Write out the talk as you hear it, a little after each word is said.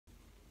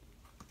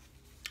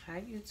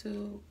Hi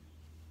YouTube,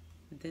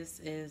 this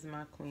is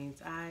my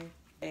Queen's Eye,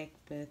 back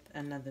with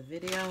another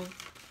video,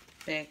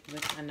 back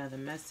with another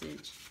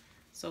message.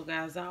 So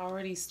guys, I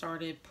already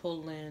started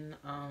pulling,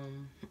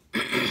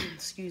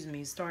 excuse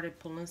me, started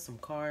pulling some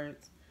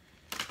cards.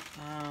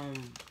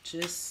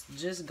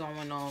 Just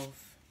going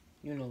off,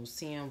 you know,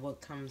 seeing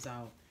what comes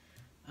out.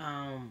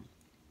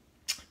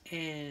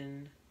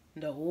 And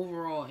the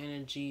overall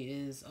energy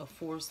is a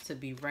force to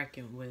be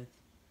reckoned with.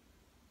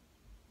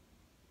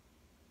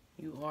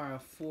 You are a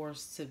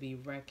force to be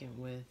reckoned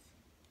with.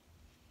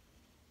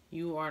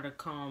 You are the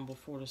calm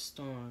before the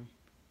storm.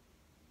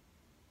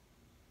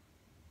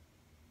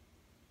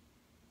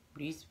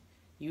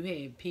 You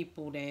had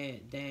people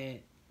that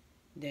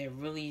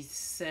really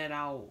set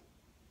out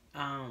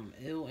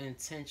ill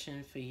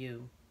intention for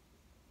you,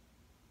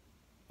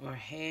 or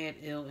had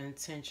ill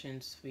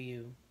intentions for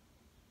you,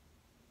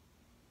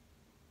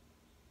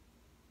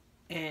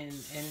 and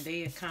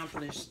they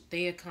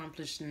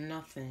accomplished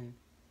nothing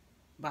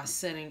by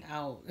setting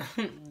out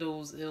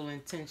those ill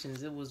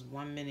intentions. It was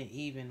 1 minute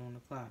even on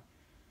the clock.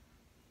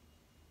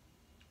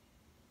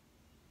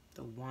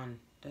 The one,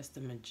 that's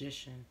the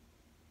magician.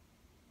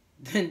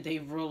 Then they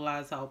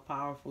realize how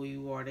powerful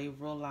you are. They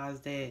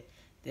realize that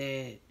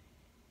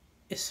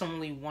it's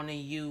only one of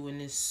you and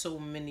there's so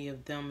many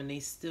of them, and they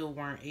still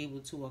weren't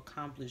able to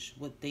accomplish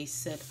what they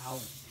set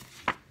out.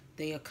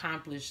 They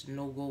accomplished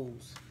no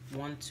goals.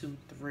 1, 2,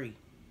 3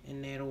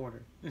 in that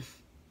order.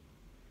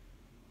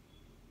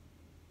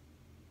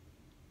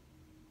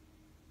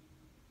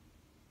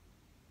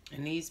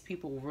 And these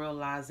people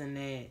realizing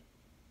that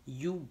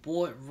you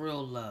bought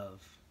real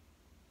love,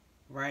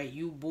 right?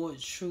 You bought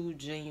true,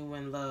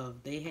 genuine love.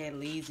 They had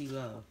lazy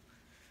love.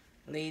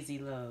 Lazy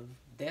love.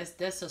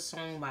 That's a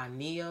song by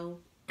Neo,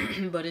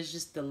 but it's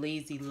just the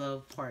lazy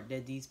love part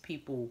that these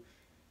people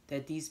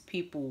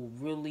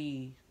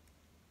really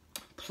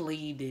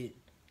played it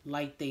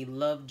like they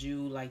loved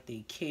you, like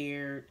they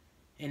cared,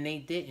 and they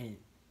didn't.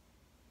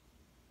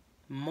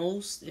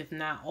 Most, if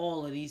not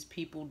all, of these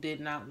people did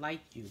not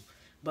like you,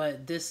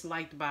 but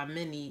disliked by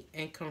many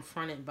and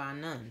confronted by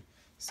none.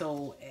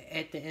 So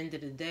at the end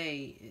of the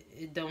day,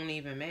 it don't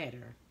even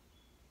matter.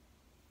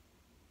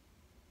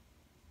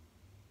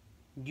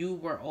 You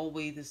were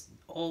always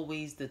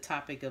the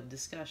topic of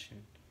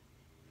discussion,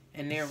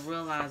 and they're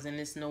realizing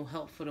it's no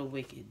help for the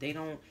wicked. They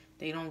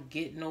don't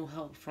get no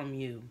help from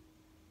you,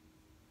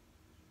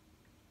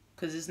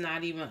 because it's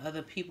not even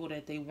other people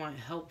that they want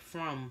help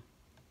from.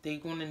 They're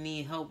gonna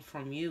need help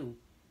from you.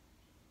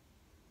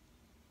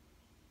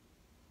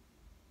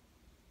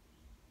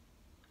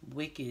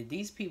 Wicked.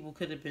 These people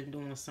could have been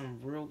doing some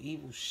real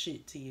evil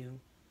shit to you,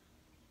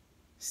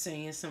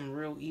 saying some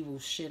real evil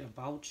shit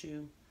about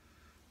you.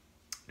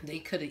 They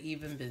could have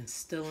even been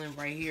stealing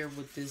right here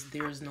with this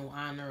 "there's no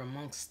honor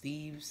amongst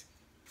thieves."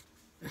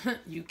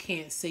 You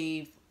can't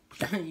save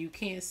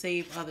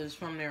others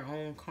from their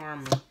own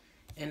karma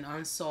and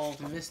unsolved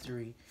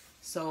mystery.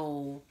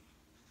 So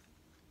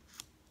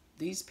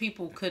these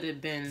people could have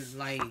been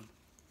like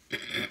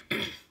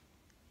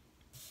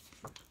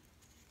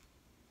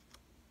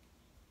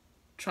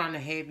trying to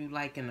have you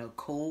like in a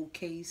cold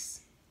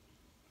case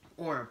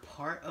or a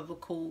part of a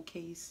cold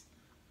case,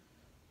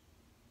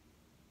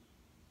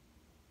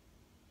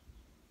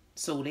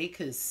 so they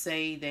could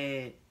say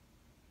that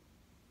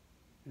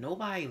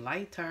nobody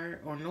liked her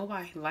or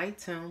nobody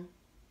liked him.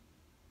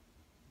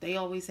 They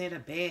always had a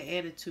bad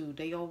attitude.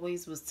 They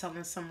always was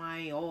telling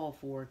somebody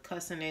off or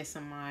cussing at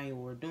somebody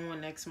or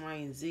doing X, Y,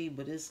 and Z.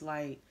 But it's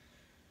like,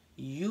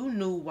 you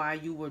knew why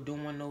you were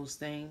doing those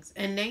things,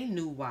 and they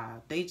knew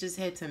why. They just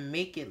had to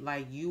make it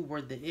like you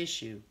were the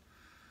issue.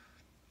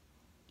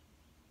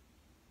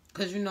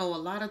 Because, you know, a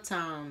lot of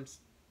times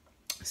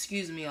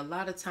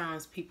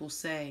people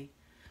say,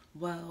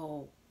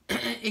 well,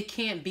 it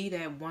can't be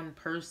that one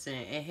person.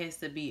 It has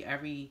to be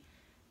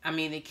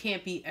it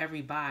can't be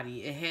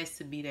everybody. It has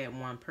to be that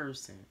one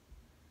person.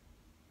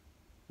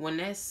 When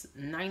that's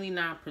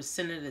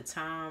 99% of the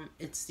time,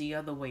 it's the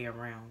other way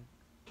around.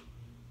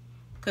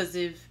 Because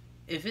if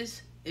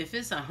it's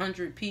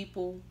 100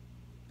 people,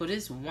 but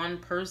it's one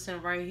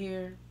person right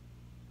here,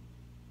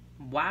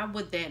 why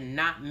would that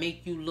not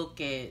make you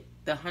look at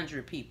the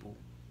 100 people?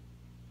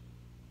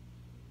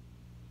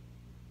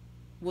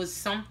 Was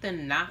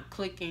something not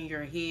click in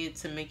your head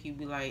to make you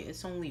be like,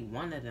 it's only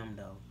one of them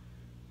though?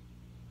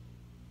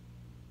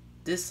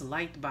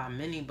 Disliked by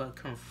many but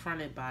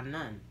confronted by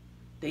none.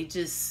 They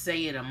just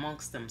say it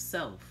amongst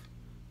themselves.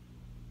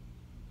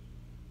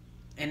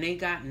 And they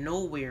got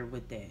nowhere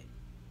with that.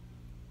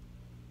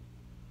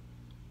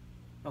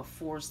 A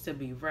force to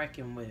be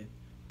reckoned with.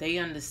 They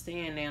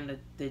understand now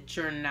that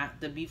you're not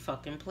to be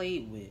fucking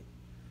played with.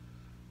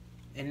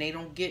 And they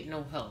don't get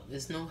no help.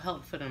 There's no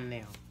help for them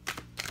now.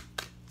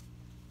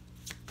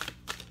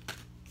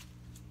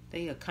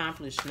 They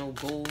accomplished no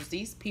goals.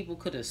 These people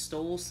could have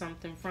stole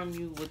something from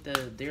you with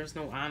the "there's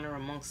no honor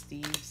amongst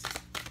thieves."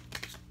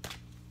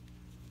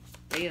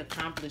 They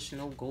accomplished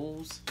no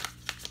goals.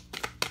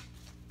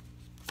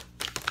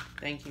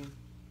 Thank you.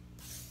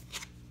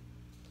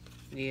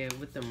 Yeah,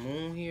 with the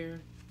moon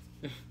here.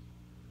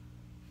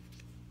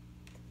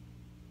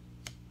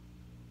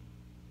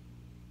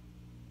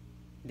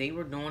 They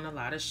were doing a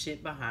lot of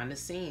shit behind the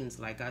scenes,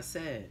 like I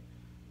said.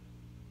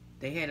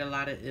 They had a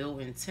lot of ill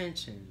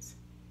intentions,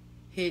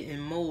 hidden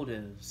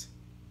motives.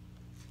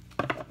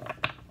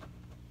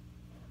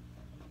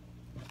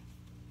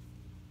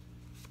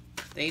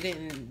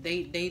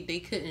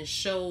 They couldn't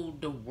show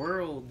the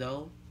world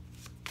though,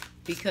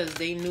 because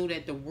they knew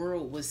that the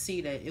world would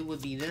see that it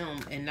would be them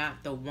and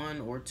not the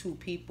one or two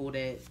people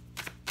that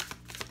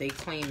they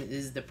claim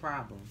is the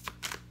problem.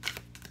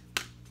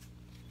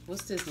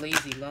 What's this,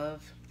 lazy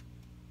love?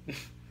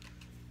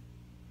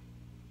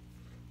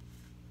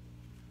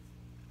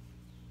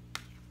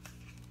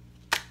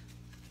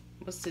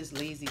 What's this,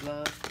 lazy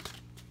love?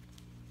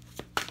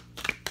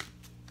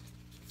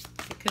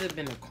 It could have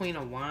been a Queen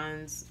of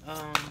Wands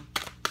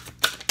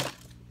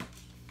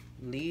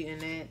leading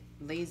that.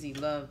 Lazy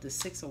love. The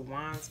Six of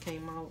Wands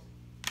came out.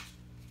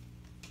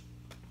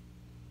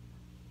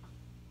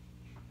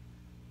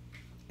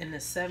 And the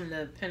Seven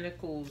of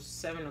Pentacles,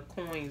 Seven of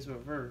Coins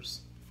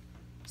reverse.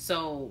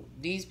 So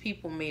these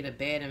people made a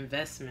bad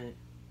investment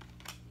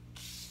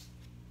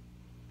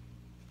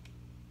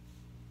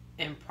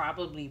and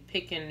probably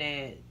picking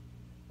that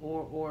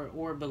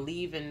or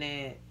believing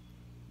that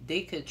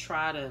they could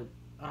try to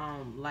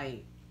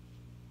like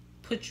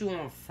put you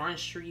on Front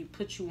Street,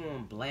 put you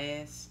on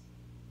blast.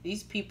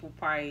 These people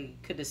probably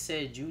could have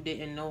said you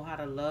didn't know how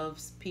to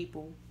love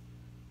people,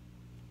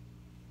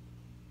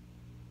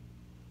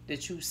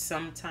 that you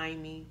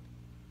sometimey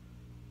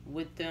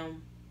with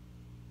them,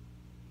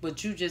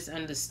 but you just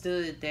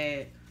understood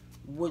that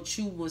what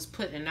you was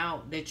putting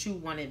out, that you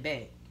wanted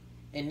back.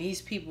 And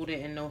these people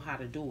didn't know how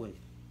to do it,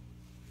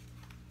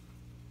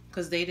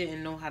 because they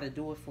didn't know how to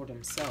do it for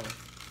themselves.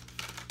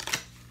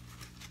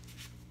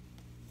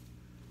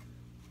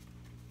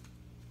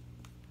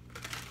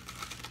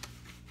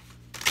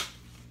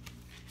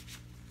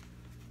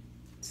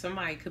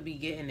 Somebody could be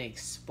getting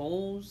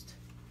exposed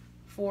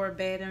for a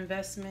bad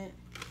investment,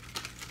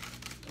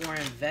 or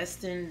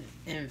investing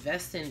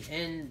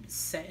in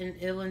setting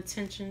ill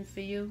intention for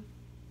you.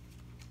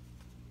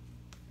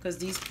 Because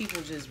these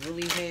people just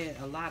really had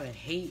a lot of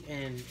hate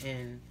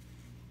and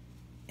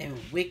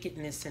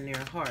wickedness in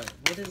their heart.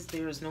 What is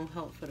there is no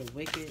help for the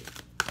wicked?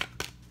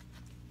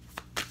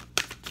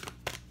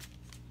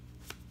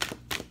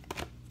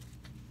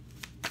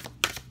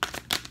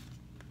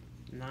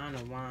 Nine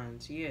of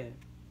Wands, yeah.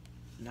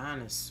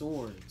 Nine of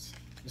Swords.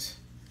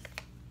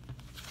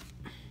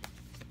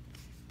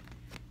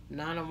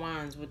 Nine of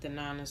Wands with the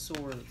Nine of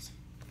Swords.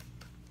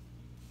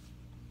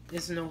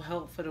 There's no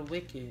help for the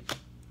wicked.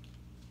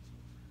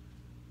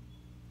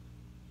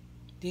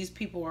 These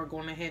people are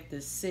going to have to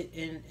sit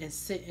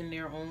in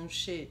their own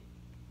shit.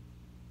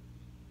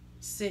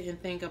 Sit and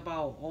think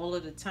about all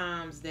of the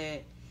times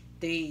that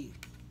they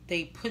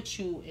put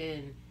you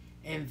in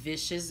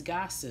vicious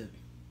gossip,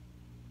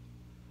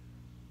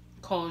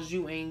 caused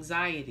you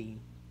anxiety,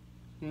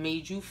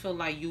 made you feel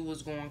like you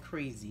was going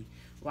crazy,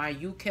 while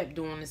you kept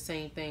doing the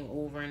same thing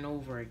over and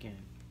over again.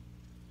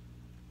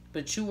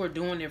 But you were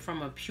doing it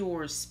from a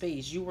pure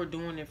space. You were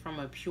doing it from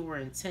a pure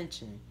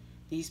intention.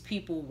 These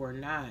people were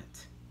not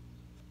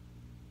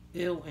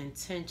ill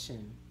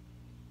intention.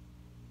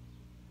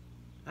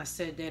 I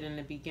said that in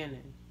the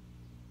beginning.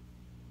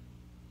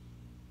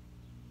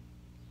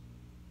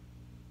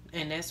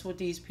 And that's what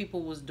these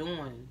people was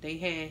doing. They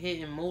had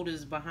hidden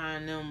motives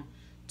behind them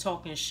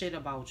talking shit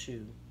about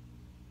you,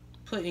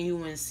 putting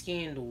you in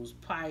scandals,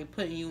 probably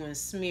putting you in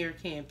smear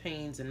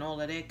campaigns and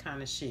all of that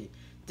kind of shit.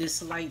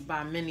 Disliked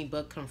by many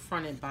but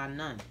confronted by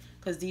none.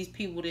 Because these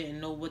people didn't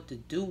know what to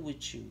do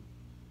with you.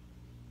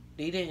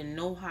 They didn't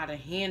know how to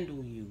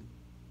handle you.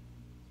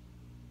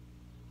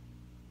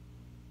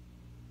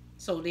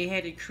 So they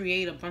had to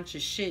create a bunch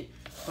of shit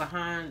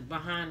behind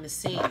the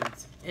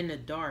scenes, in the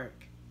dark.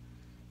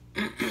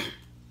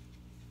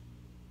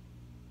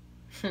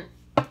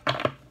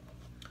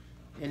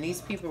 And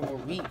these people were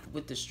weak.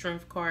 With the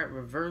Strength card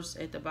reversed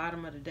at the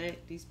bottom of the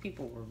deck, these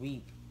people were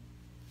weak.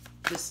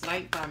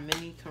 Disliked by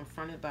many,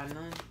 confronted by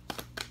none.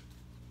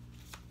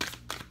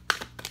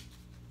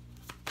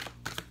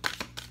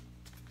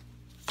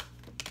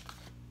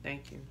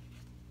 Thank you.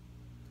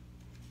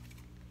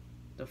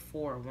 The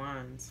Four of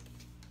Wands.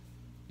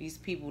 These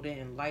people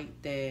didn't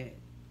like that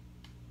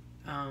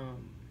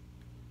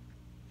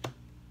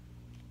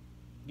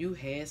you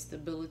had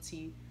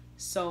stability.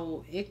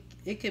 So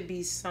it could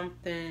be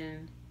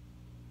something,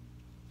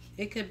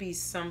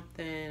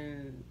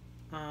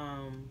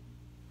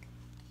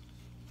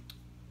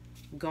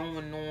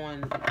 going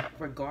on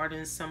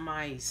regarding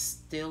somebody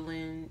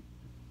stealing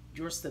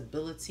your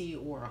stability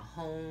or a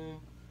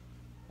home,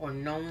 or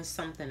knowing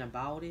something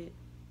about it.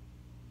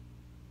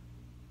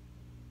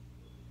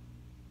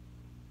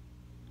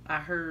 I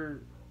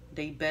heard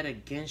they bet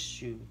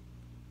against you.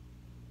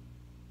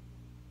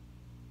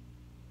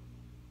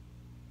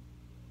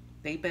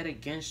 They bet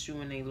against you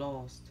and they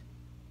lost.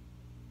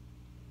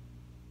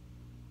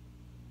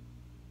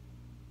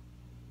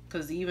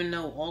 Because even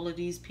though all of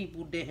these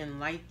people didn't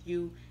like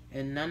you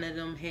and none of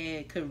them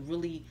could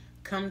really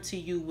come to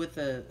you with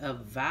a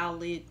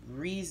valid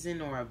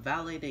reason or a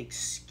valid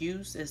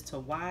excuse as to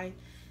why,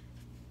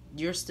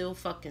 you're still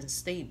fucking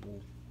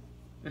stable.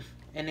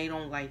 And they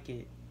don't like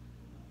it.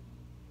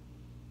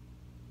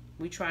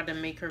 We tried to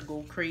make her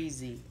go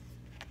crazy.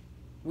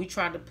 We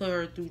tried to put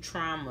her through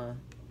trauma.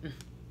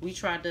 We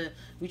tried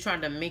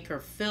to make her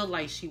feel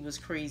like she was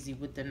crazy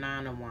with the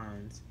Nine of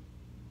Wands.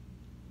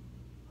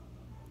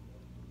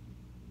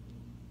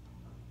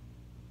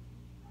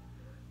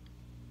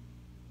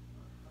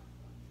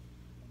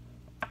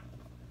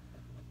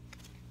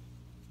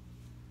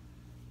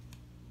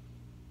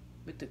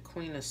 With the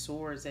Queen of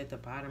Swords at the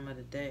bottom of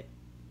the deck.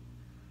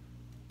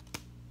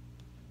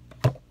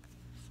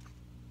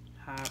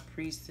 High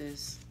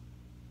Priestess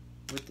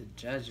with the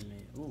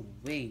Judgment. Ooh,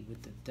 wait,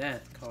 with the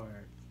Death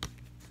card.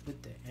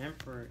 With the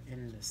Emperor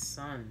and the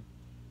Sun.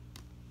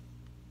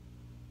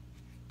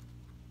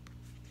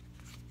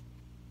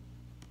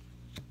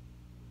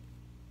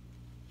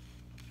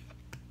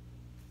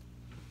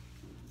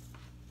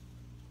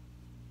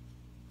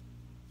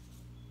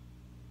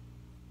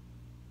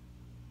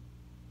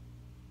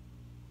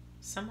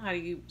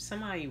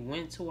 Somebody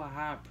went to a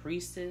High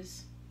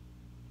Priestess.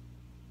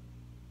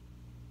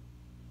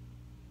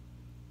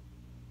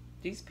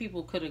 These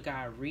people could have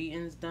got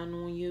readings done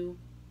on you.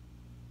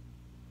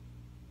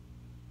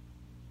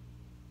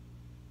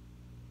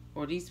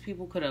 Or these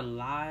people could have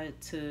lied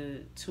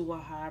to a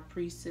High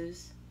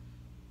Priestess,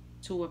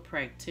 to a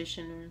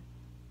practitioner.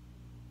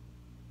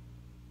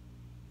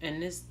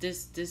 And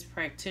this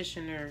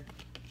practitioner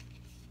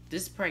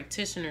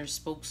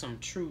spoke some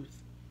truth.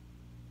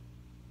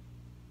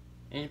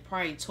 And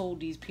probably told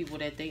these people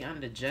that they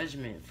under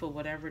judgment for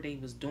whatever they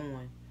was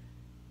doing.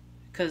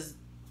 Because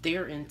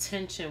their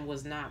intention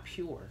was not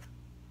pure.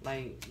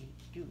 Like,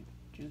 you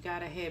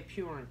gotta have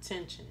pure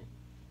intention.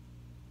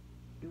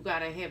 You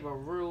gotta have a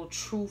real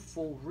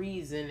truthful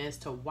reason as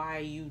to why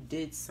you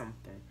did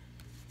something.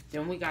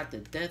 Then we got the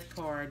Death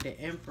card, the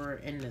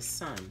Emperor, and the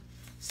Sun.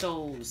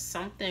 So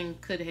something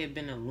could have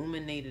been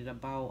illuminated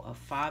about a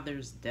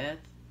father's death,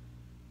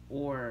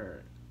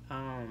 or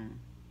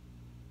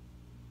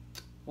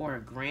a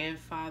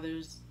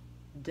grandfather's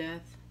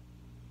death.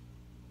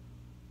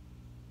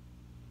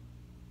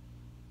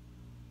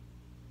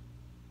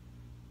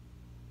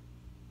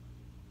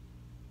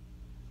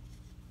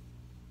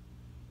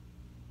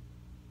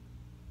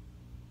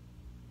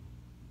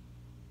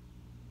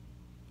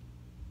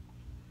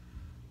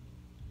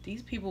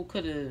 These people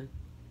could have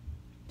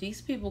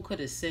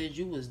said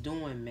you was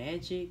doing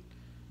magic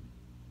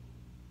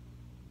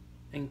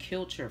and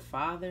killed your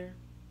father,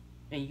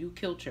 and you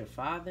killed your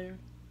father.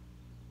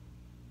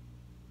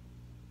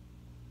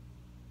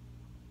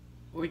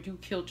 Or you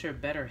killed your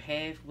better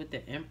half with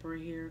the Emperor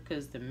here,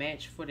 because the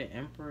match for the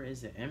Emperor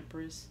is the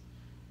Empress.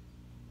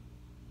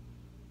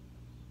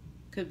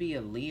 Could be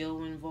a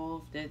Leo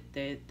involved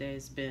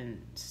that's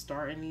been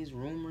starting these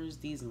rumors,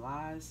 these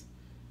lies.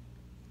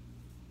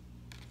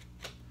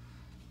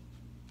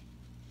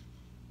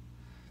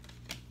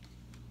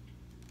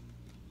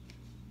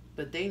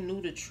 But they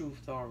knew the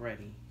truth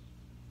already.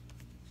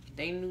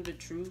 They knew the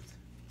truth.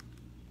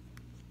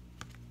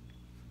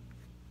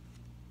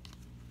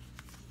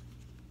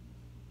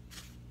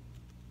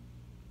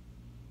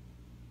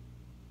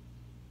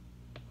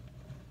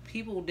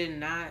 People did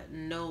not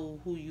know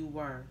who you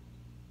were.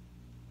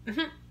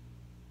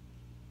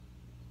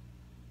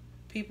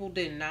 People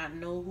did not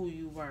know who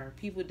you were.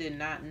 People did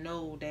not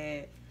know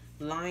that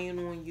lying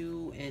on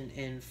you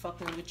and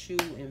fucking with you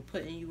and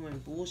putting you in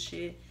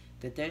bullshit,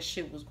 that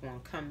shit was going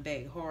to come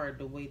back hard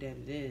the way that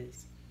it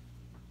is.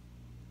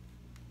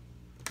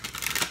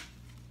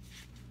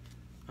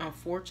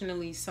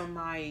 Unfortunately,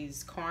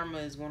 somebody's karma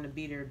is going to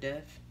be their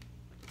death.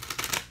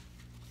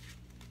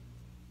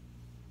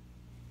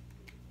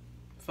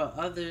 For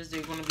others,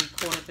 they're going to be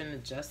caught up in the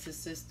justice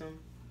system.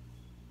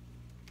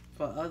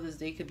 For others,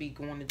 they could be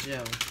going to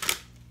jail.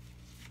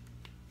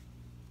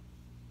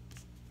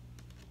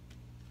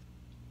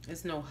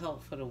 There's no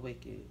help for the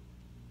wicked.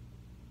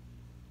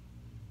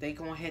 They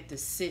gonna have to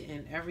sit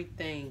in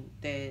everything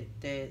that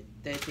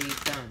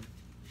they've done.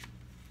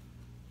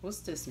 What's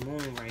this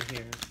moon right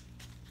here?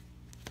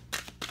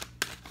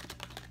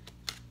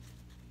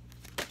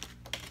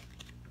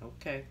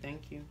 Okay,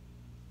 thank you.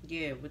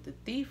 Yeah, with the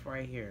Thief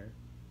right here.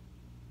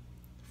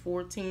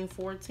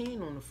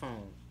 1414 on the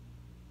phone.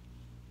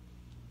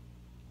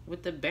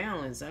 With the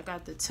Balance, I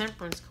got the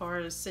Temperance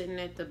card sitting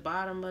at the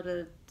bottom of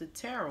the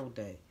tarot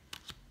deck.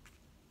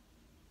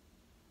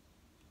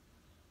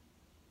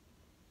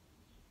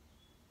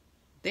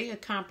 They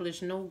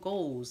accomplished no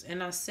goals.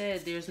 And I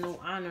said there's no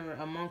honor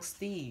amongst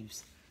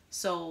thieves.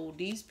 So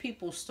these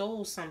people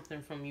stole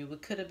something from you.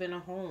 It could have been a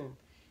home.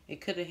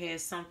 It could have had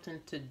something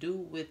to do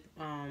with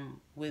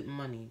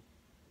money.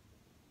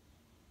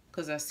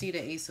 Because I see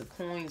the Ace of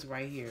Coins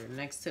right here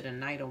next to the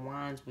Knight of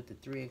Wands with the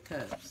Three of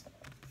Cups.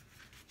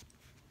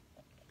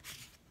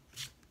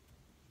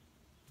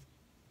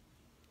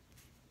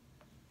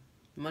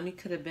 Money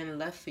could have been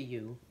left for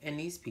you, and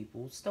these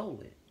people stole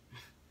it.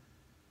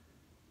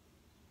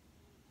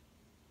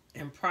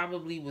 and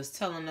probably was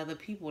telling other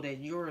people that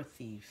you're a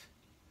thief.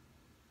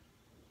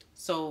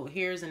 So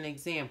here's an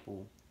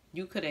example.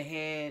 You could have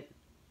had,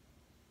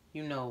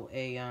 you know,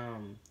 a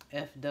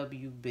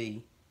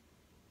FWB,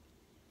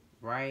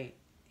 right?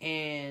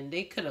 And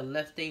they could have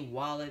left their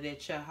wallet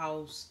at your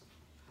house,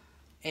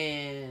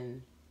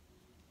 and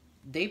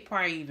they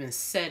probably even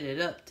set it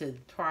up to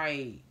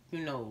probably, you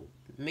know,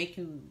 make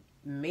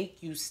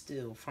you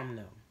steal from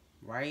them,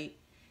 right?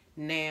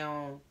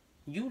 Now,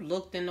 you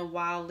looked in the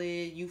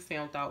wallet, you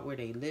found out where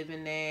they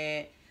living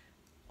at,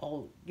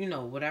 oh, you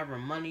know, whatever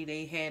money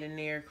they had in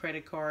there,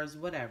 credit cards,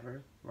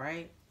 whatever,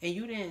 right? And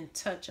you didn't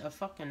touch a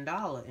fucking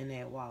dollar in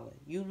that wallet.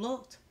 You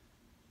looked,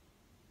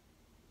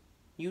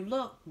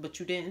 but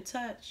you didn't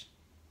touch.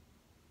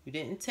 You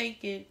didn't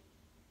take it.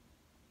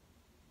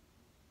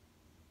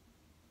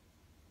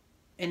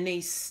 And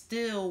they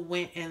still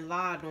went and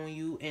lied on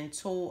you and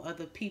told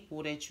other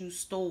people that you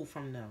stole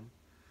from them,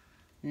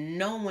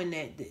 knowing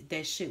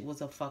that shit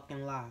was a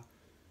fucking lie.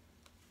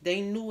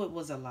 They knew it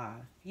was a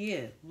lie.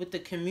 Yeah, with the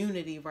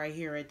community right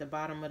here at the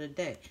bottom of the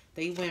deck.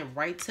 They went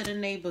right to the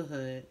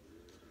neighborhood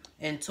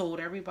and told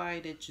everybody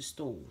that you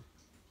stole.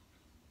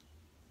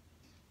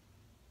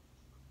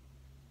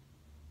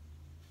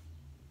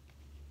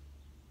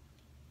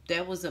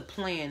 That was a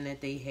plan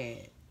that they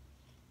had.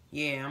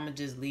 Yeah, I'm going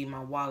to just leave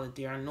my wallet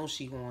there. I know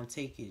she going to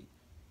take it.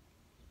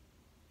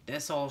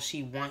 That's all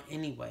she want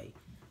anyway.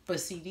 But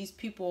see, these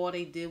people, all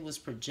they did was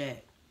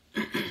project.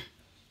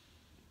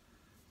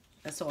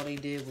 That's all they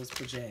did was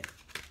project.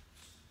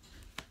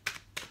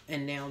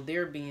 And now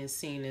they're being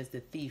seen as the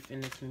thief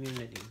in the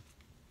community.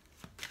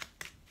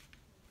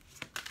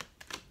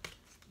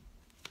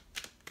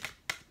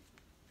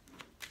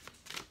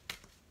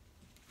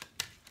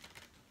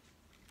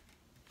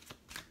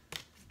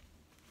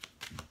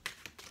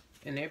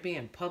 And they're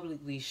being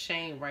publicly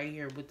shamed right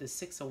here with the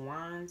Six of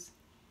Wands.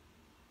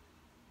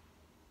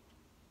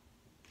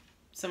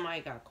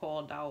 Somebody got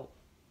called out.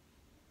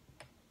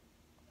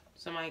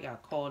 Somebody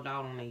got called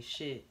out on their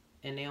shit.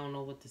 And they don't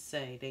know what to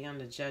say. They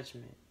under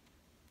judgment.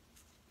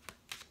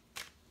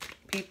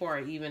 People are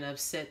even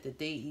upset that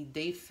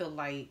they feel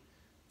like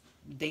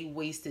they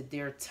wasted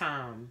their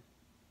time.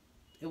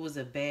 It was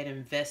a bad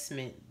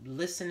investment.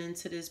 Listening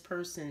to this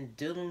person.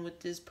 Dealing with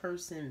this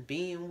person.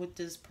 Being with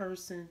this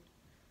person.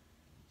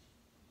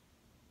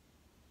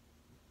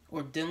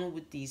 Or dealing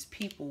with these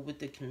people with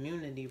the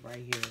community right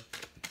here.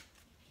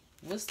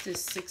 What's this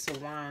Six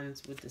of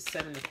Wands with the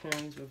Seven of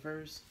Coins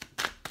reverse?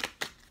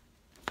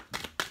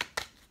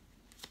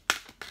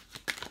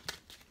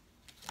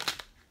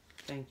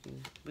 Thank you.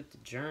 With the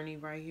Journey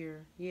right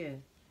here. Yeah.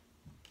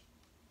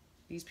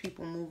 These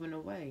people moving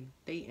away.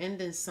 They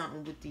ending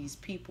something with these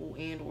people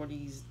and or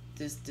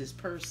this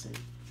person.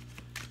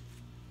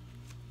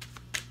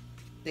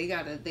 They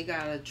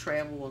gotta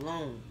travel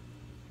alone.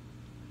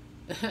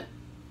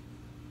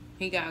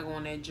 He gotta go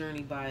on that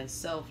journey by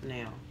himself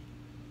now.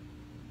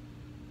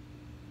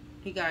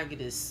 He gotta get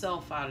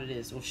himself out of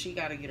this. Or she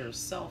gotta get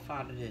herself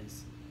out of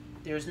this.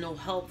 There's no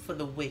help for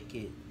the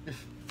wicked.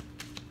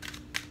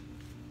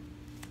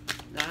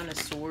 Nine of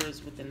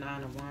Swords with the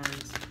Nine of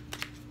Wands.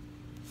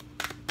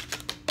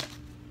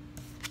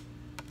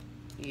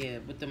 Yeah,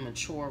 with the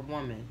mature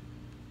woman.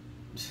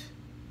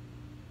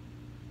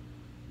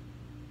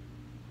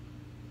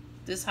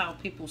 This how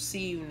people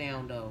see you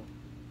now, though.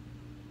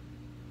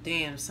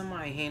 Damn,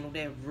 somebody handled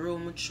that real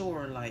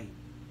mature, like.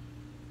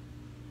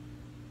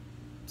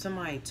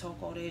 Somebody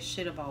talk all that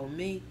shit about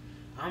me.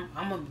 I'm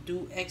gonna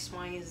do X,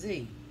 Y, and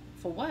Z.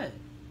 For what?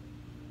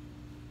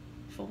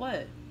 For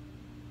what?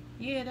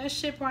 Yeah, that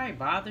shit probably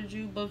bothered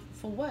you, but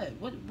for what?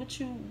 What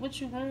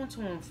you going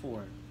to him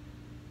for?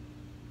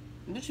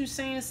 What you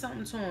saying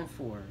something to him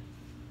for?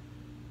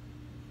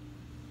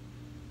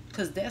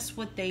 Because that's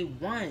what they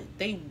want.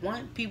 They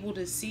want people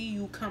to see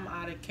you come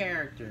out of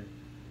character.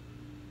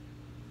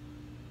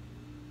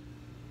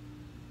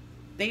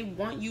 They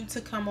want you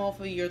to come off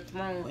of your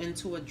throne and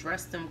to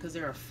address them because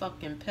they're a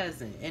fucking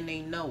peasant and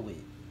they know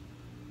it.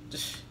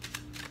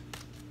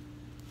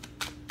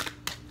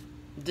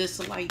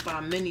 Disliked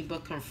by many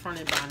but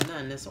confronted by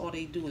none. That's all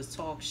they do is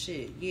talk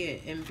shit. Yeah,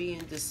 and be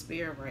in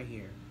despair right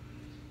here.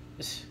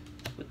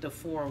 With the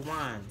Four of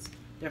Wands.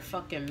 Their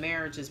fucking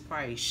marriage is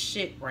probably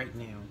shit right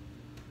now.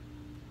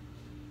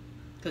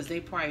 Because they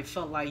probably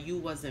felt like you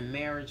wasn't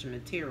marriage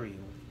material.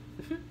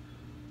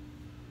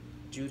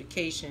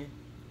 Adjudication.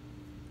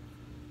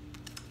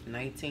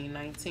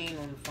 1919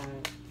 on the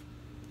phone.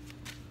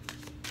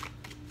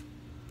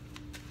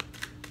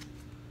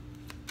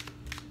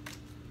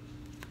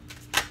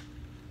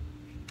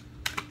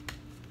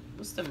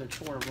 What's the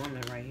mature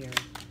woman right here?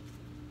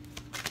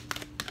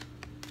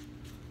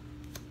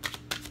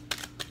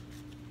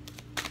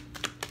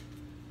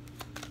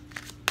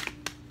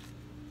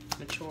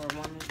 Mature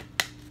woman.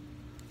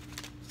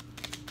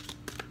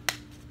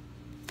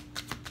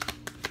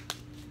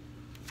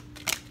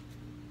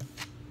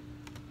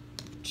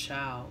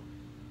 Child.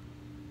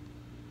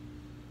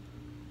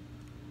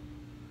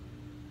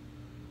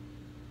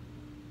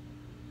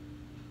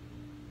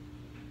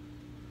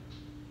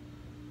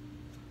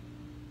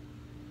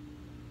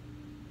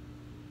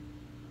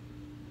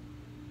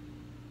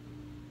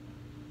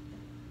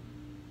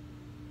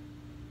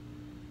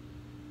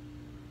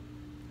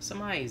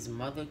 Somebody's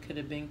mother could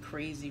have been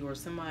crazy, or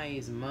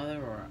somebody's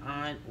mother or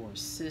aunt or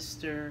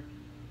sister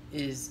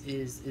is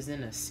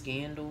in a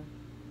scandal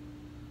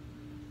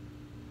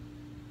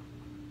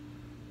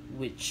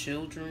with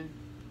children,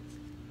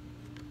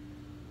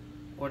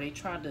 or they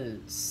tried to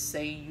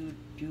say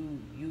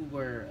you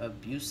were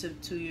abusive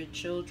to your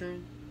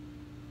children.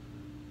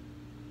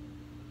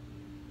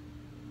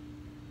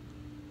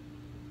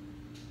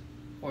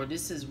 Or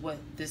this is what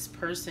this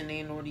person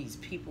or these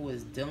people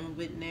is dealing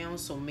with now.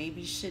 So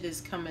maybe shit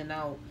is coming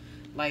out,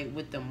 like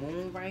with the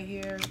moon right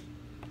here.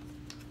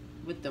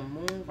 With the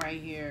moon right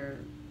here,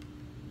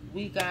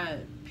 we got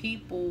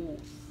people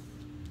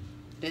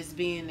that's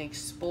being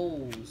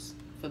exposed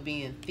for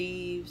being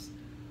thieves,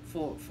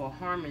 for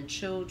harming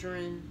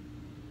children,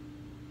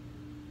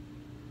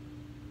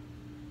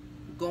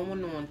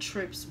 going on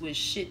trips with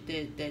shit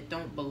that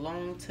don't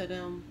belong to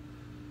them.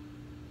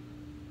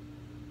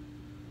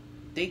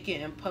 They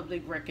getting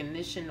public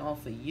recognition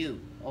off of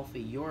you, off of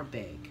your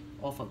back,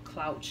 off of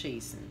clout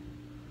chasing.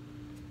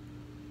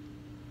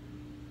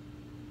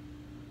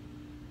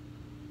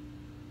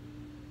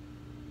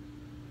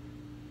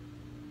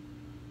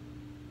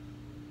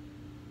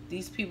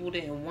 These people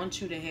didn't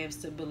want you to have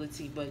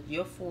stability, but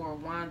your Four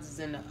of Wands is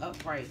in the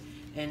upright,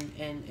 and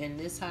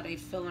this how they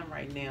feeling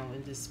right now,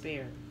 in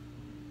despair.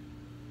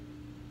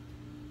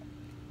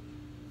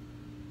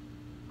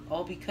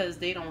 All because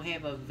they don't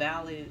have a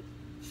valid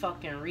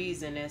fucking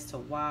reason as to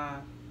why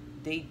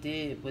they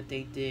did what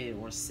they did,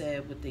 or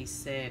said what they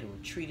said, or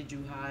treated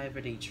you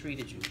however they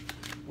treated you.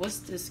 What's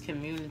this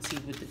community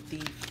with the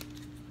thief?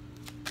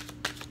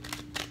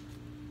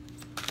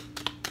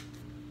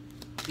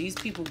 These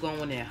people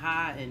going and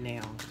hiding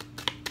now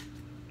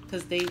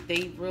because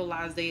they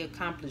realize they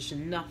accomplished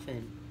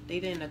nothing.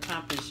 They didn't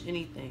accomplish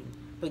anything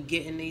but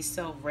getting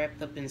themselves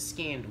wrapped up in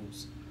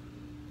scandals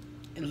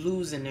and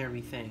losing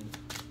everything.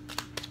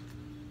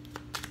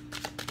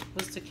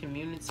 What's the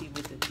community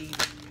with the thief?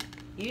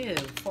 Yeah,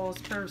 false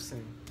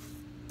person.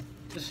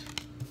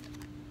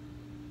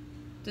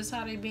 This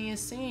how they being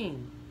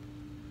seen.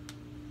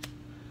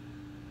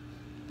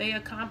 They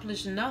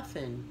accomplished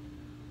nothing.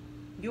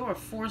 You're a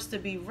force to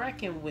be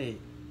reckoned with.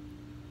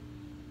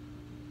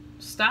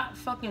 Stop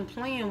fucking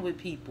playing with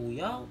people,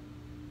 yo.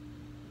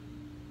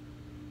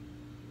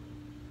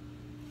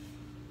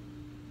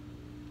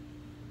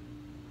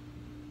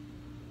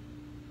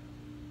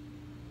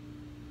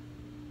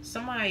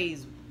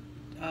 Somebody's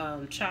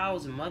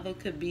child's mother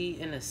could be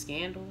in a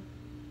scandal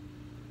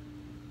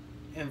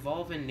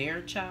involving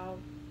their child.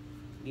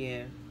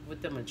 Yeah,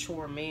 with the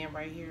mature man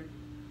right here.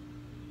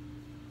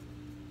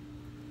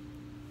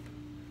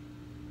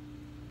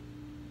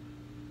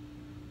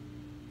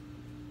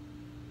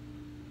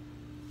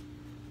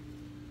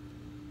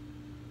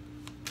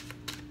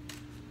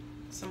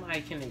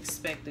 Somebody can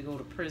expect to go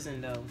to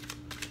prison though.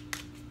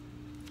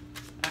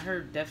 I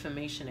heard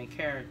defamation of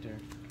character.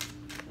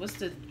 What's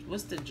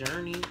the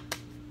journey?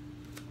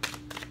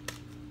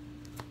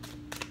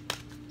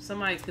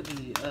 Somebody could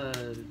be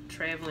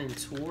traveling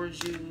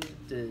towards you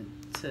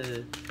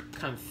to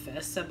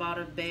confess about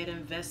a bad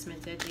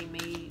investment that they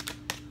made.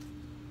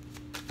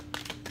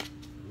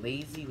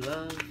 Lazy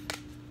love.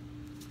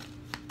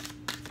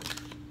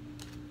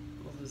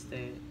 What was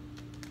that?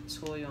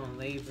 Toil and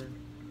labor.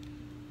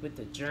 With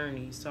the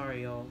journey.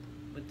 Sorry, y'all.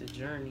 With the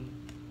journey.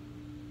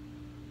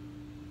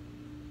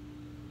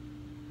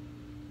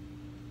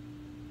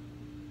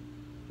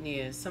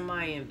 Yeah,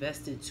 somebody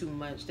invested too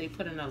much. They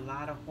put in a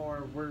lot of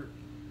hard work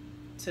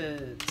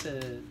to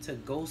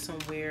go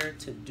somewhere,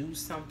 to do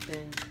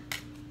something.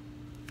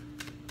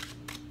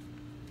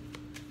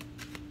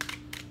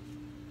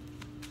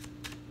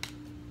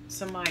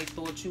 Somebody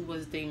thought you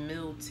was their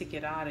meal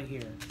ticket out of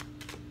here.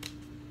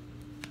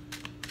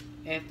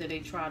 After they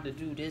tried to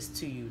do this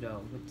to you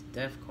though, with the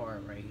death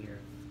card right here.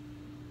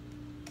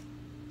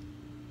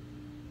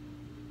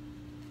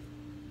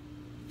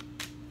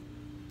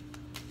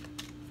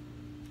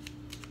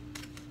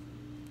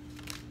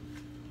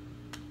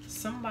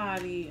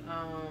 Somebody,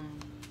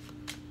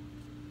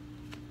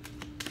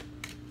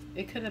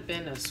 it could have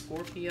been a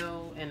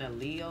Scorpio and a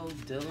Leo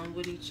dealing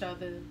with each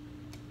other,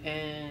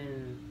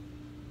 and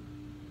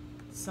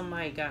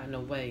somebody got in the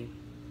way.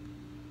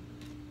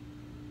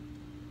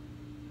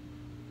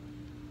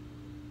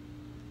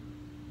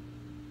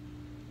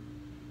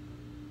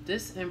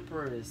 This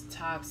Emperor is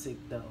toxic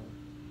though.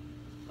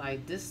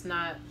 Like this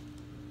not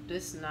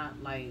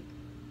like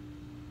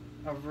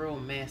a real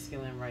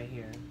masculine right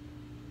here.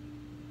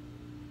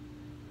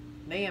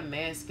 They are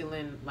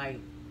masculine like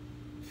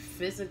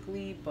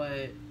physically,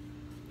 but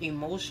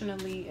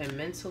emotionally and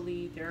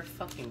mentally they're a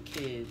fucking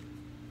kid.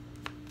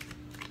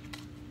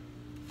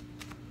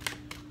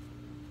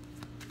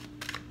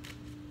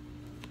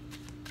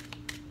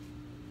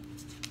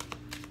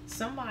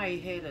 Somebody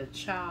had a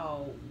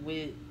child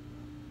with,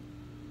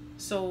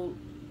 so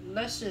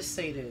let's just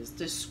say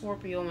this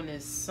Scorpio and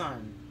his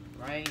son,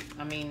 right?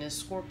 I mean, this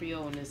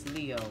Scorpio and this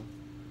Leo,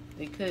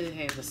 they could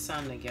have a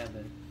son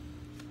together.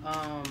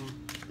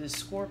 The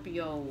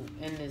Scorpio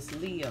and this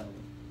Leo,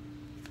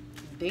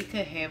 they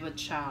could have a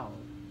child.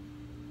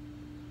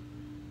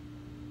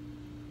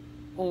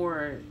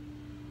 Or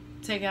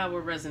take out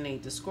what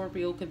resonate. The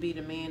Scorpio could be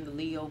the man, the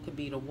Leo could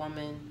be the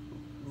woman.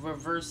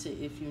 Reverse it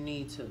if you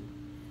need to.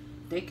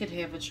 They could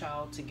have a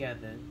child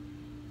together.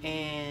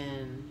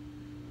 And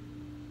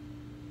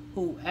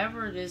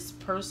whoever this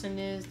person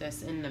is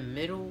that's in the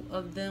middle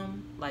of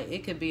them, like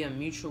it could be a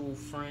mutual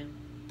friend,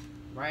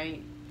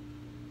 right?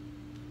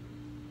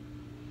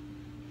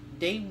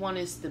 They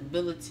wanted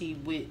stability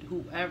with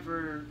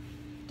whoever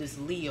this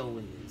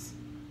Leo is.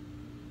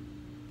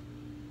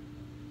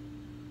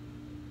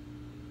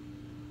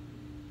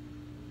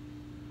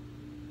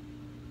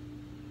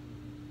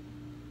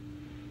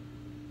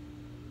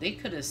 They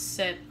could have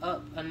set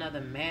up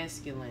another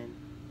masculine.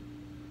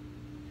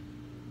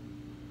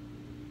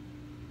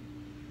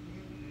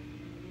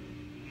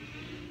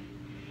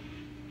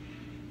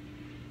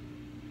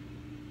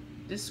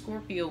 This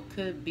Scorpio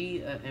could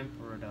be an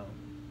emperor though.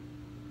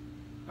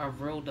 A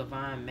real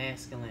divine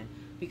masculine.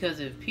 Because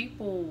if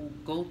people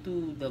go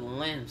through the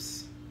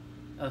lengths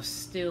of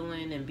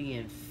stealing and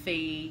being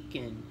fake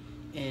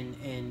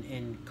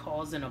and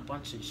causing a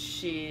bunch of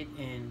shit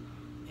and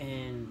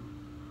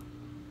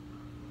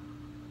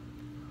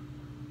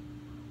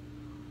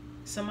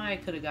somebody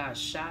could have got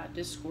shot.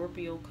 This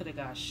Scorpio could have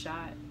got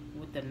shot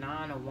with the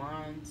 9 of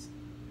Wands,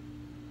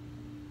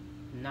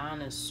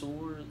 9 of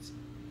Swords.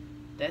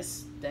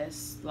 That's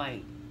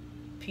like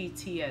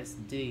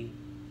PTSD.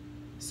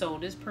 So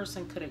this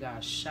person could have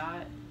got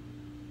shot.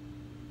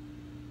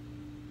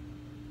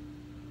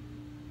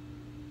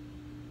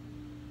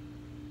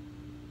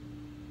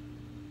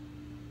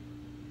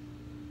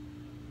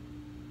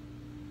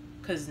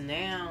 Cause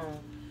now,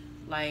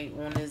 like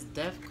on this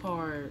death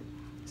card,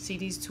 see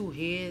these two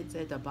heads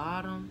at the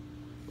bottom?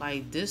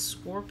 Like this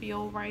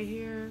Scorpio right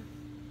here,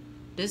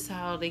 this is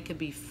how they could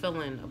be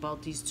feeling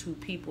about these two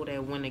people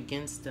that went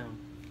against them.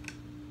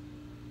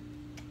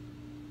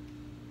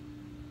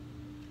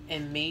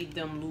 And made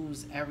them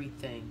lose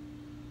everything.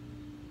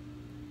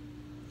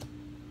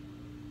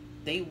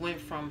 They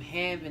went from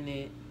having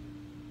it,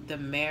 the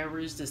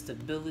marriage, the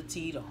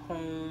stability, the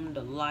home,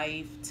 the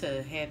life,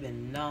 to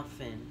having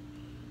nothing.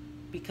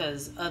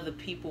 Because other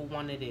people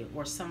wanted it,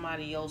 or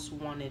somebody else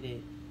wanted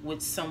it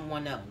with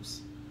someone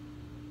else.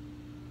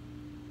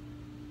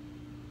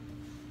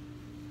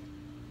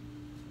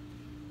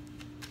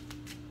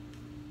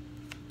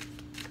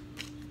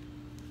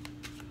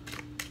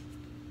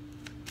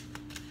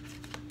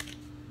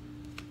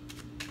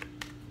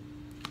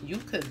 You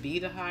could be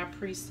the high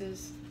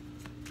priestess.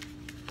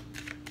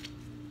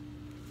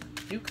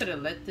 You could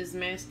have let this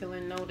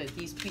masculine know that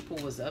these people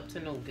was up to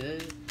no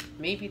good.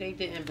 Maybe they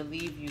didn't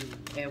believe you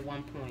at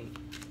one point.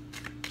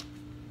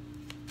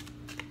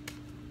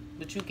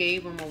 But you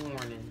gave them a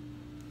warning.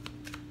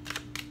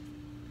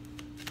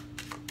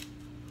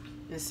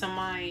 And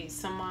somebody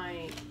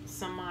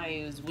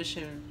is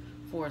wishing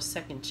for a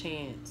second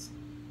chance.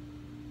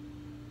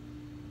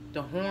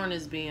 The horn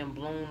is being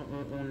blown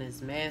on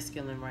this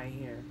masculine right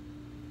here.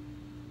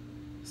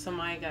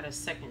 Somebody got a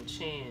second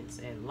chance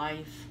at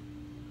life.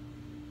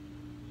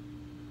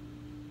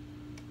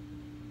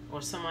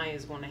 Or somebody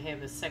is going to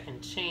have a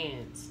second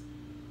chance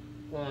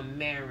on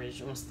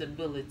marriage, on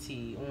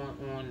stability,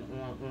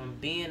 on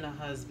being a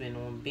husband,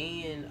 on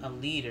being a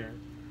leader.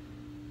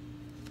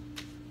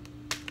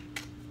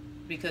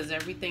 Because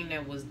everything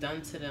that was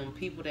done to them,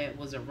 people that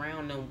was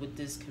around them with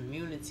this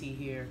community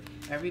here,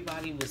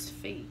 everybody was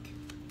fake.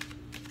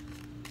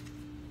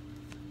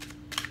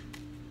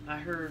 I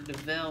heard the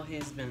veil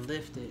has been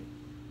lifted.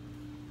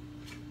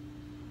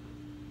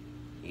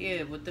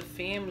 Yeah, with the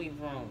family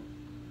room.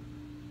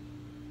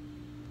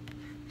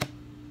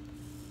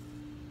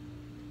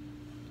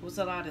 There was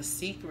a lot of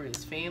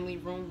secrets. Family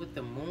room with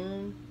the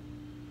moon.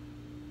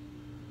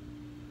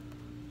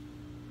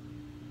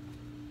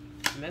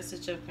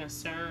 Message of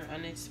concern,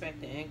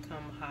 unexpected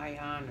income, high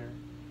honor.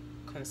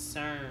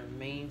 Concern,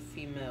 main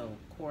female,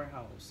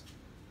 courthouse.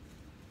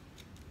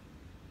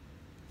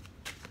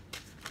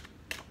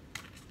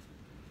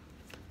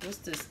 What's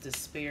this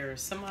despair?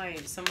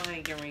 Somebody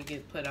getting ready to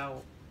get put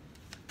out.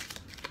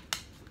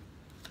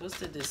 What's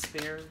the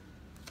despair?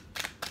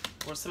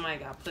 Or somebody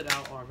got put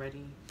out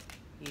already.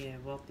 Yeah,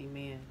 wealthy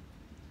man.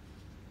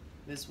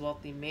 This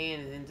wealthy man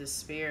is in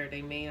despair.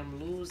 They made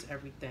him lose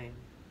everything.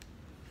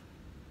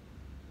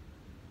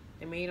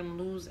 They made him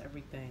lose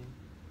everything.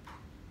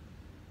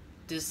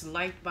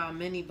 Disliked by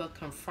many but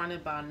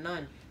confronted by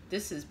none.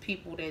 This is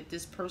people that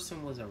this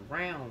person was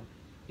around.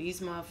 These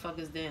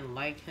motherfuckers didn't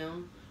like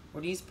him. Or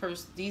these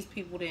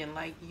people didn't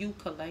like you,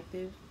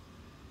 collective.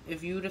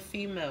 If you the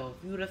female,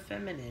 if you the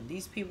feminine.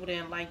 These people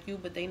didn't like you,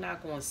 but they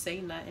not going to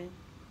say nothing.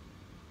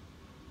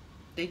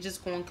 They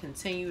just going to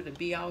continue to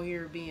be out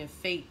here being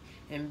fake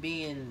and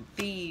being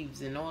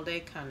thieves and all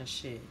that kind of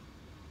shit.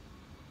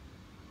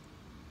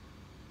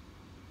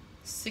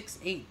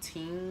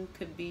 6/18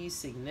 could be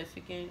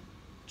significant.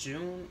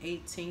 June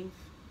 18th.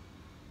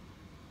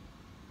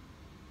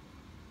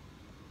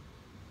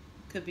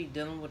 Could be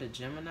dealing with a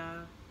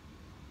Gemini.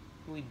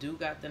 We do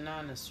got the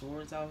 9 of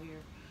Swords out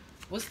here.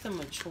 What's the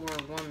mature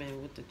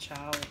woman with the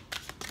child?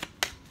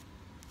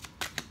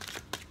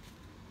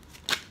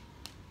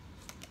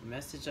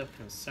 Message of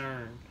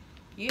concern.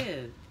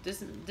 Yeah,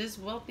 this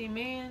wealthy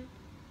man,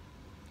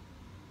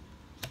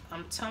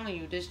 I'm telling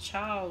you, this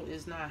child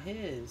is not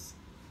his.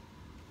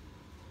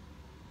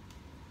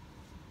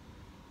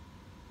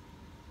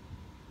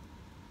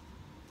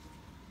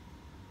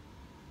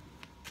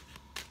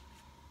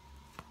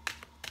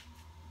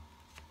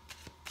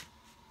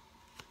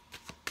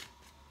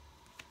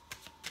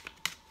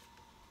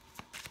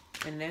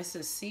 And that's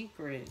a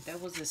secret.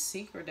 That was a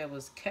secret that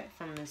was kept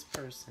from this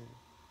person.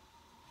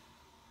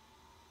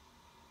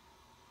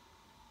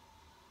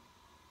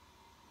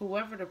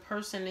 Whoever the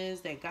person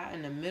is that got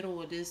in the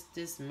middle of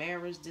this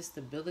marriage, this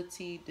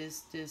stability,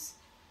 this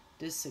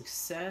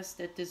success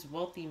that this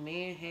wealthy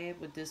man had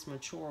with this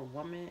mature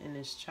woman and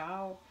this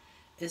child,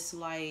 it's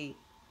like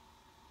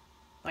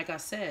I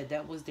said,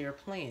 that was their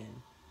plan.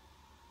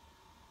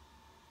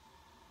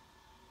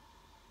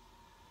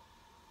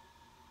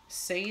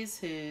 Say it's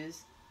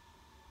his,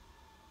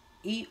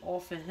 eat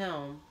off of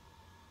him,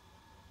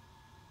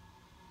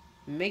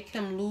 make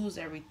him lose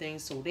everything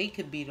so they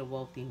could be the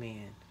wealthy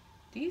man.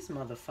 These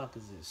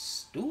motherfuckers is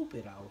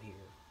stupid out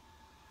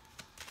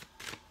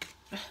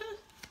here.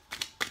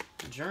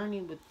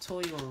 Journey with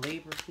toil and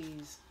labor,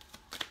 please.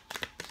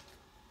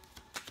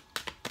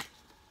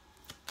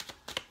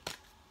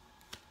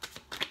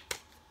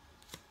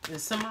 And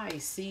somebody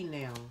see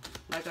now.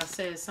 Like I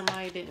said,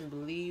 somebody didn't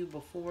believe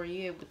before.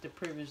 Yeah, with the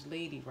privileged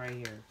lady right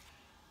here.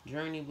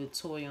 Journey with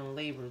toil and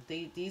labor.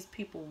 These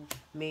people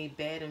made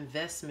bad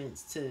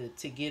investments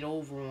to get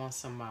over on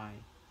somebody.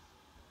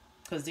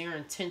 Because their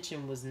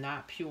intention was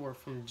not pure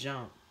from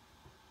jump.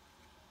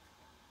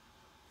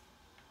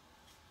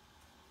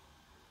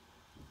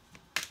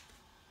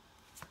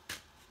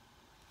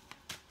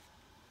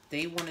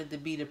 They wanted to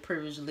be the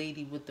privileged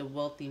lady with the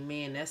wealthy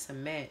man. That's a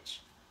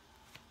match.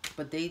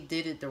 But they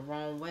did it the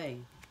wrong way.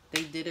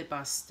 They did it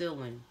by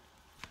stealing.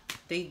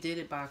 They did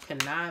it by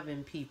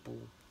conniving people.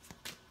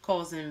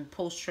 Causing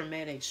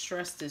post-traumatic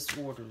stress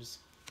disorders.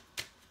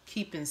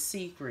 Keeping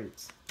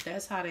secrets.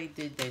 That's how they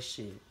did that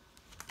shit.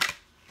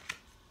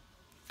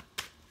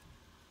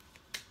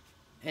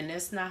 And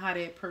that's not how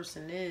that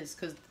person is.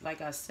 Because,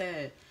 like I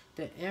said,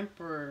 the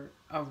emperor,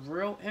 a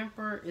real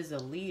emperor is a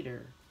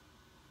leader.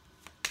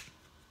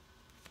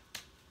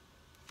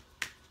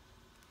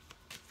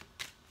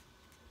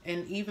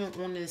 And even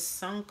on this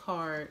sun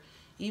card,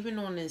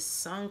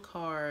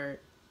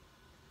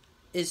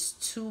 it's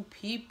two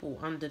people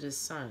under the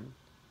sun.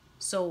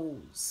 So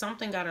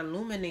something got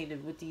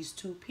illuminated with these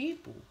two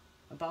people.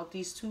 About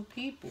these two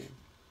people.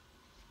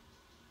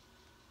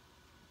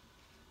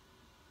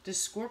 The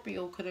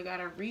Scorpio could have got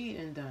a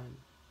reading done.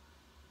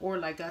 Or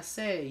like I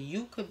said,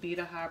 you could be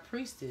the high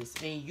priestess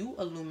and you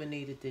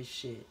illuminated this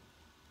shit.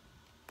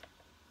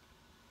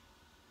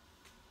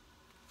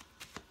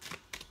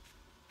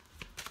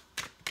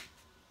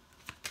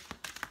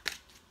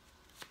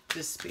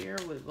 Despair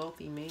with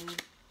wealthy man.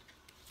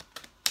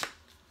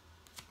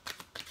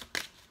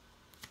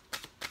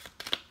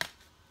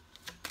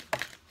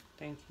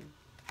 Thank you.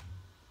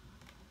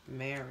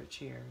 Marriage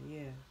here,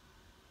 yeah.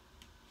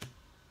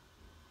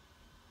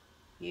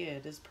 Yeah,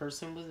 this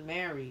person was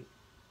married.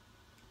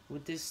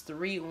 With this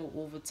 3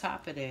 over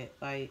top of that,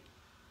 like,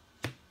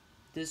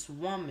 this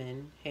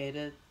woman had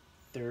a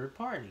third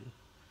party.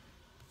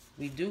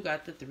 We do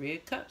got the 3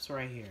 of Cups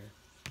right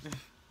here.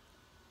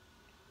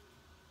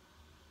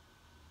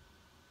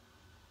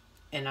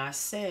 And I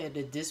said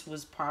that this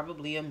was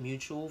probably a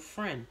mutual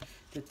friend.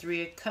 The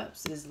 3 of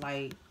Cups is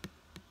like,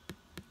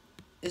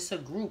 it's a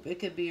group. It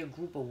could be a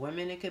group of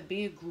women. It could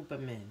be a group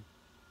of men.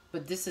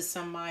 But this is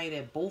somebody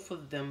that both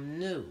of them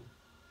knew.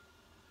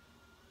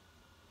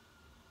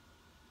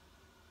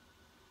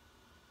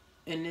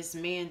 And this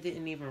man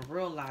didn't even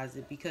realize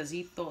it because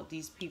he thought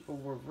these people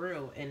were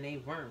real and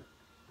they weren't.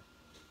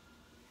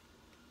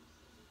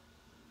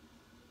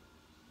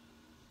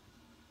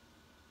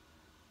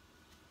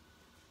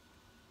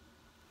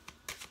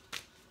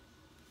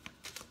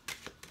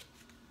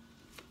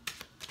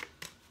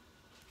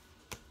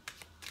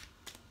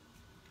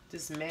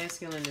 This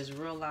masculine is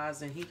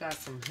realizing he got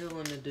some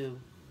healing to do.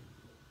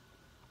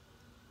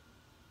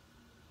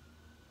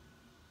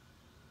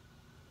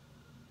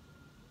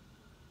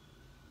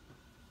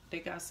 They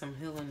got some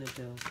healing to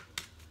do.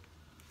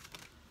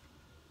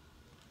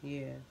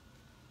 Yeah.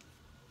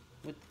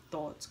 With the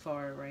thoughts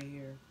card right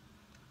here.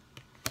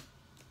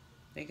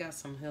 They got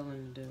some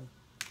healing to do.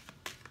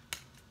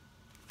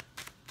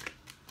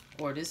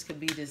 Or this could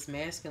be this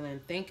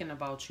masculine thinking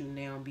about you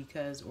now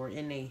because, or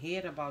in their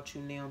head about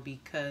you now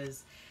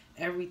because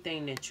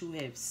everything that you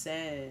have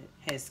said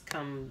has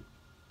come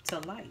to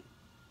light.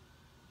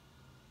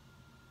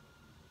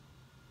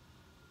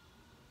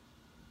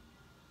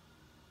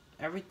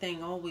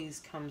 Everything always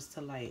comes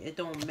to light. It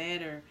don't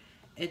matter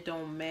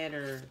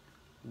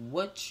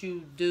what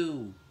you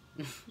do.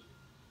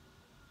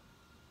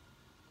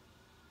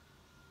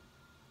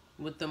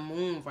 With the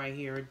moon right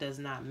here, it does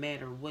not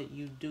matter what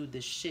you do.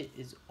 The shit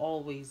is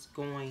always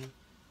going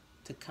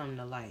to come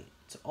to light.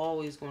 It's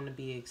always going to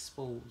be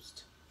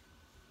exposed.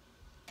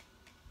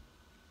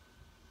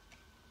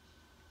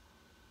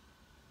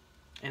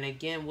 And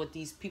again, what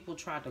these people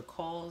try to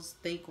cause,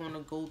 they gonna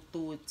go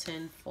through it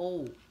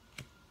tenfold.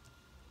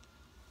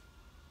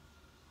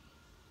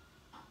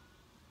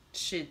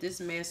 Shit, this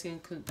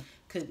masculine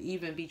could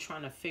even be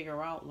trying to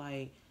figure out,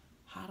 like,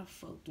 how the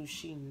fuck do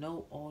she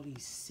know all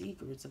these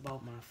secrets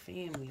about my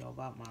family or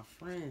about my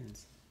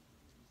friends?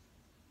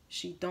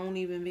 She don't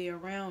even be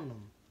around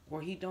them.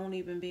 Or he don't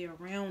even be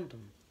around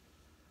them.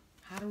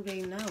 How do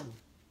they know?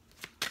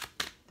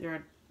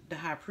 They're the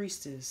high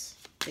priestess.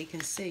 They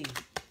can see.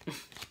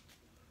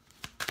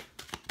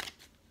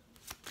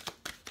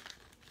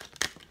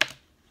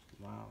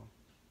 Wow.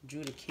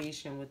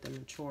 Adjudication with the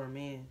mature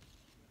man.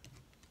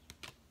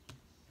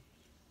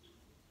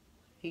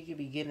 He could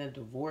be getting a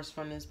divorce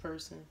from this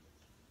person.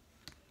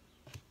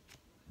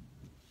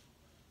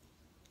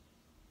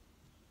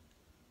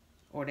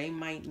 Or they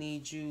might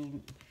need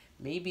you.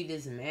 Maybe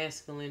this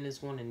masculine is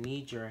going to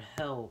need your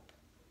help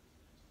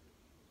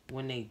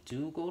when they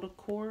do go to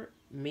court.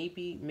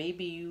 Maybe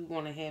you're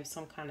going to have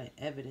some kind of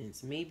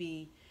evidence.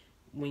 Maybe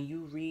when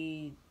you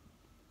read,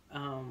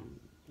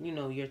 you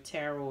know, your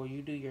tarot, or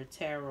you do your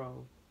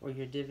tarot or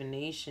your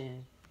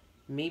divination,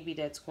 maybe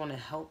that's going to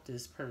help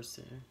this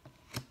person.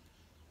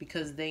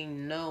 Because they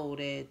know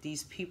that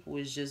these people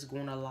is just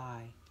going to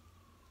lie.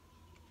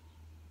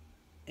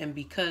 And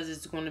because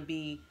it's going to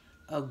be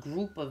a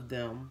group of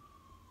them,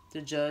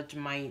 the judge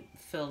might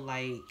feel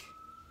like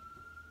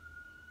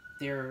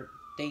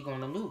they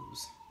going to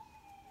lose.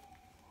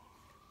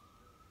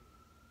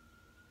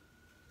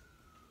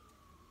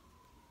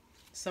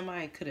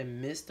 Somebody could have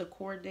missed a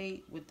court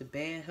date with the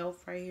bad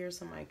health right here.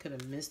 Somebody could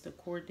have missed a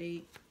court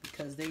date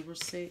because they were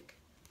sick.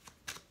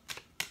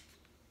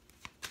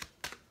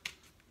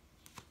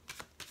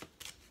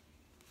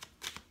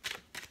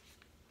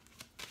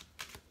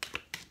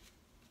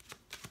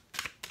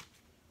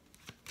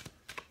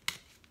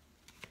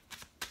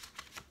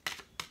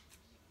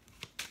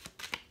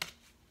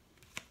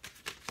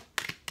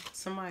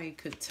 Somebody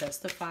could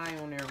testify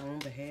on their own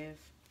behalf.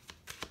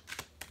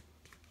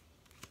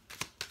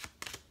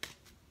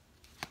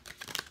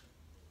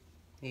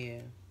 Yeah.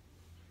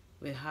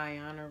 With high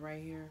honor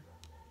right here.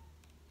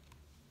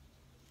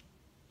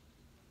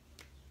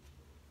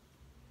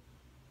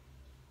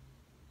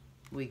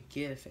 With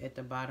gift at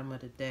the bottom of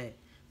the deck.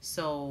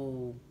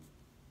 So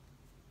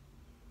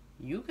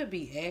you could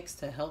be asked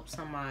to help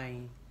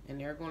somebody and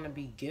they're going to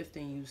be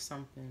gifting you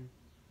something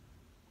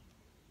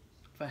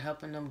for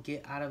helping them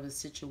get out of a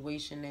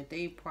situation that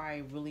they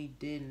probably really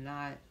did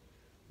not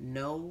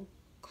know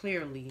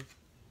clearly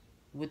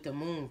with the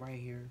moon right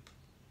here.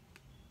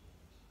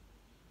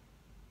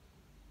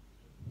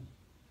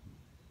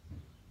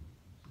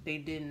 They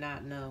did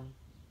not know.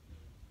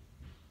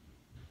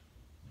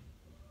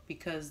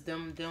 Because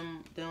them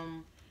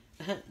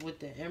with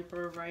the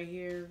Emperor right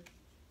here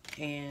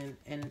and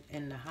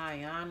the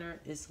high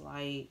honor, it's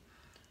like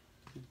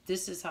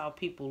this is how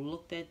people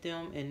looked at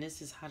them and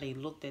this is how they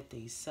looked at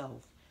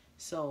themselves.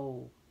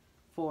 So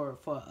for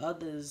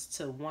others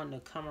to want to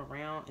come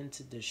around and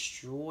to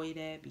destroy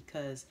that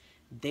because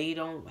they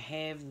don't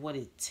have what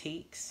it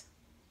takes.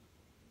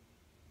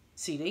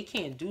 See, they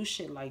can't do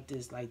shit like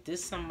this. Like,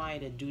 this somebody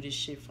that do this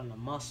shit from the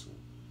muscle.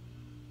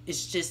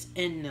 It's just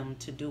in them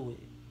to do it.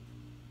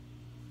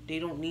 They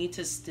don't need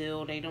to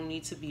steal. They don't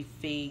need to be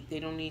fake. They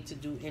don't need to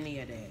do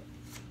any of that.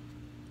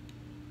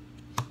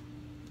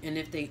 And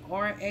if they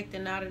are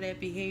acting out of that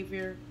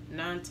behavior,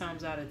 9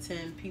 times out of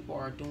 10, people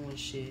are doing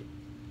shit.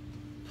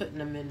 Putting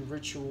them in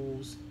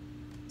rituals.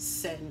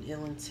 Setting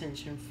ill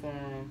intention for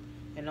them.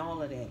 And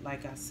all of that,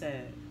 like I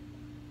said.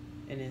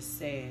 And it's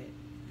sad.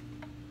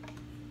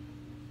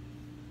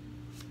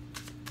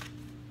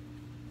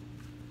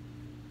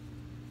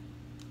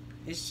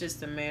 It's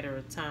just a matter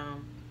of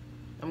time.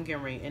 I'm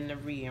getting ready to end the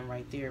reading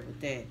right there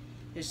with that.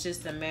 It's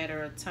just a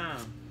matter of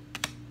time.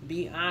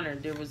 Be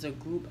honored. There was a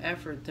group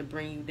effort to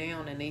bring you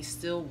down and they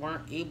still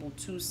weren't able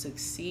to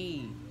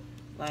succeed.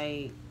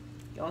 Like,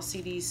 y'all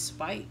see these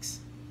spikes?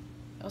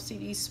 Y'all see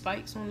these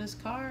spikes on this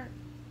card?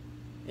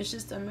 It's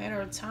just a matter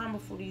of time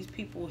before these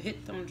people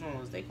hit them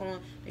joints. They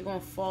gonna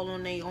fall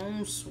on their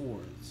own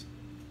swords.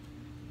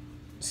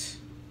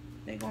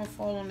 They gonna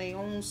fall on their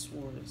own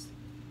swords.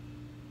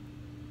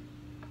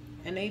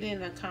 And they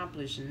didn't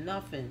accomplish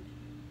nothing.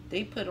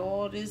 They put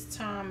all this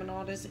time and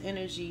all this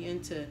energy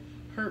into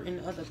hurting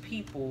other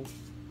people.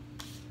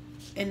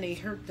 And they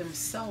hurt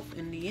themselves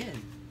in the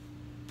end.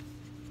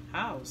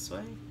 How,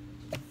 Sway?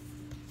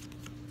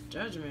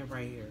 Judgment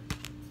right here.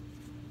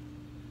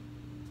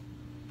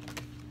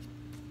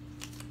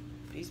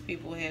 These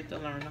people had to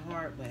learn the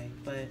hard way.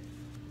 But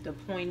the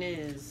point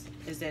is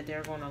that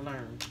they're going to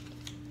learn.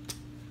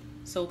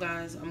 So,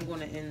 guys, I'm going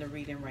to end the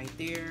reading right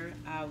there.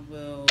 I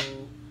will...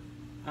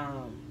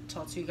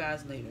 talk to you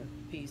guys later.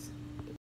 Peace.